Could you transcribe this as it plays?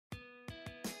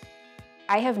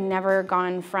I have never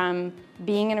gone from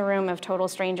being in a room of total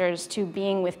strangers to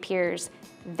being with peers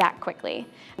that quickly.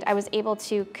 I was able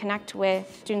to connect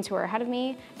with students who are ahead of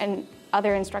me and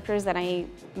other instructors that I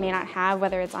may not have,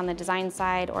 whether it's on the design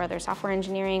side or other software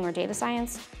engineering or data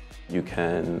science. You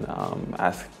can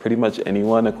ask pretty much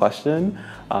anyone a question,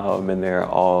 and they're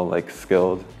all like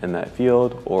skilled in that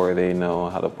field, or they know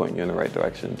how to point you in the right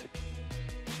direction.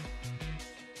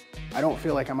 I don't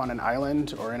feel like I'm on an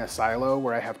island or in a silo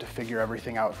where I have to figure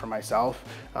everything out for myself.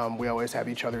 We always have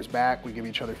each other's back. We give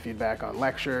each other feedback on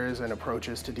lectures and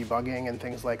approaches to debugging and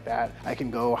things like that. I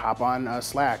can go hop on a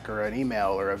Slack or an email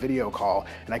or a video call,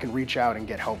 and I can reach out and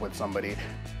get help with somebody.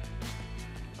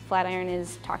 Flatiron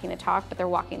is talking the talk, but they're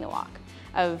walking the walk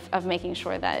of making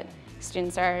sure that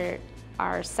students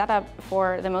are set up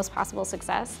for the most possible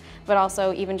success, but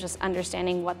also even just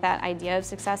understanding what that idea of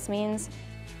success means.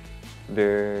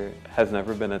 There has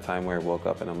never been a time where I woke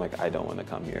up and I'm like, I don't want to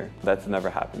come here. That's never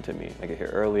happened to me. I get here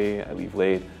early, I leave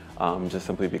late, just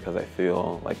simply because I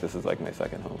feel like this is like my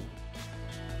second home.